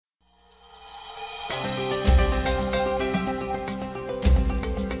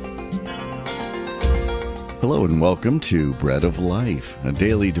Hello and welcome to Bread of Life, a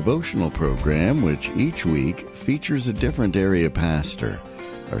daily devotional program which each week features a different area pastor.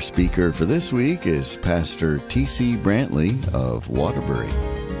 Our speaker for this week is Pastor T.C. Brantley of Waterbury.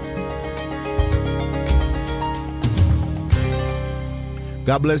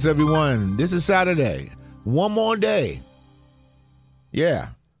 God bless everyone. This is Saturday. One more day. Yeah,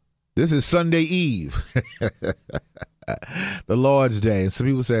 this is Sunday Eve. The Lord's Day. And some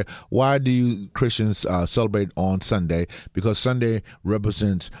people say, why do you Christians celebrate on Sunday? Because Sunday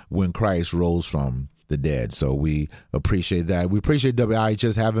represents when Christ rose from the dead. So we appreciate that. We appreciate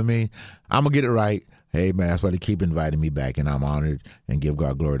WIHS having me. I'm going to get it right. Hey, man, that's why they keep inviting me back, and I'm honored and give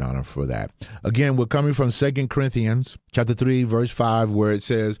God glory and honor for that. Again, we're coming from 2 Corinthians chapter 3, verse 5, where it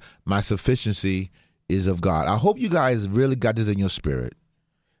says, my sufficiency is of God. I hope you guys really got this in your spirit,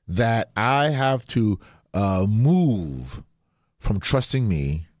 that I have to move from trusting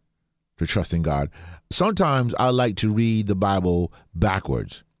me to trusting God. Sometimes I like to read the Bible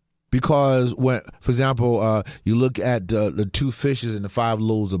backwards because when, for example, you look at the 2 fishes and the 5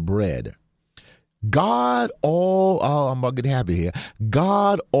 loaves of bread, I'm about to get happy here.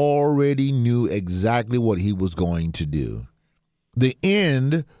 God already knew exactly what he was going to do. The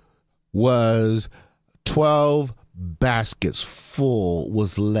end was 12 baskets full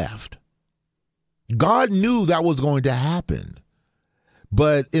was left. God knew that was going to happen.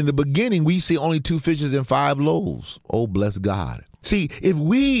 But in the beginning, we see only 2 fishes and 5 loaves. Oh, bless God. See,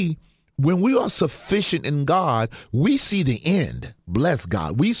 when we are sufficient in God, we see the end. Bless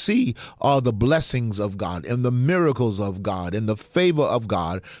God. We see the blessings of God and the miracles of God and the favor of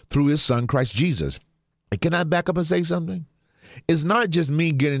God through his son, Christ Jesus. And can I back up and say something? It's not just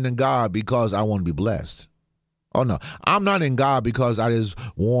me getting in God because I want to be blessed. Oh, no. I'm not in God because I just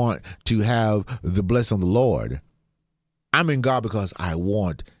want to have the blessing of the Lord. I'm in God because I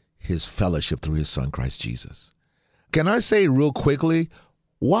want his fellowship through his son, Christ Jesus. Can I say real quickly,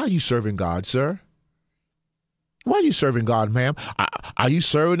 why are you serving God, sir? Why are you serving God, ma'am? Are you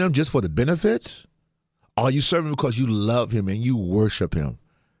serving him just for the benefits? Are you serving because you love him and you worship him?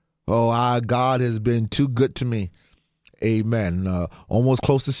 Oh, our God has been too good to me. Amen. Almost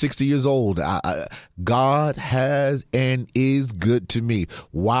close to 60 years old. God has and is good to me.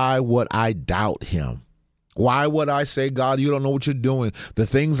 Why would I doubt him? Why would I say, God, you don't know what you're doing? The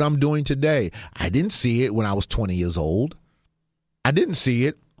things I'm doing today, I didn't see it when I was 20 years old. I didn't see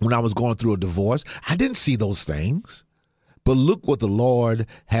it when I was going through a divorce. I didn't see those things. But look what the Lord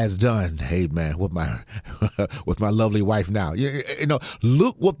has done. Amen. With my lovely wife now.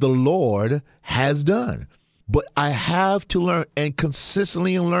 Look what the Lord has done. But I have to learn, and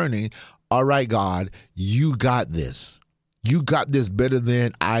consistently in learning, all right, God, you got this. You got this better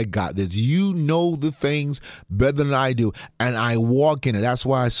than I got this. You know the things better than I do, and I walk in it. That's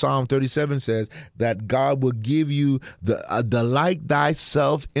why Psalm 37 says that God will give you delight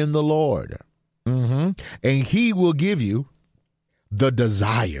thyself in the Lord. And he will give you the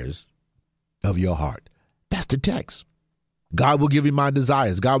desires of your heart. That's the text. God will give you my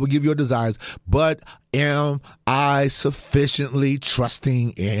desires. God will give you your desires. But am I sufficiently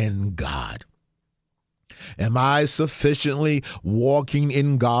trusting in God? Am I sufficiently walking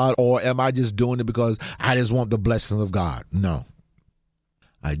in God, or am I just doing it because I just want the blessings of God? No.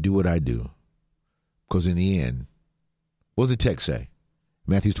 I do what I do because in the end, what does the text say?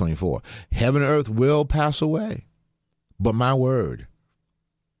 Matthew 24. Heaven and earth will pass away, but my word,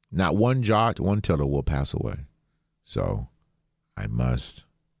 not one jot, one tittle will pass away. So I must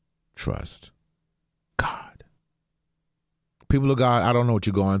trust God. People of God, I don't know what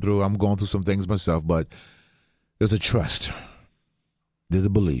you're going through. I'm going through some things myself, but there's a trust. There's a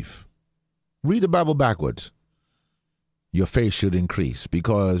belief. Read the Bible backwards. Your faith should increase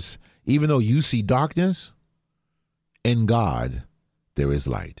because even though you see darkness, in God, there is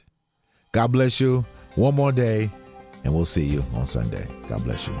light. God bless you. One more day, and we'll see you on Sunday. God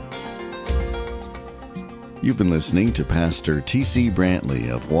bless you. You've been listening to Pastor T.C. Brantley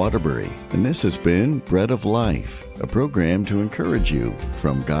of Waterbury, and this has been Bread of Life, a program to encourage you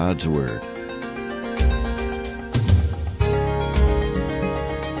from God's Word.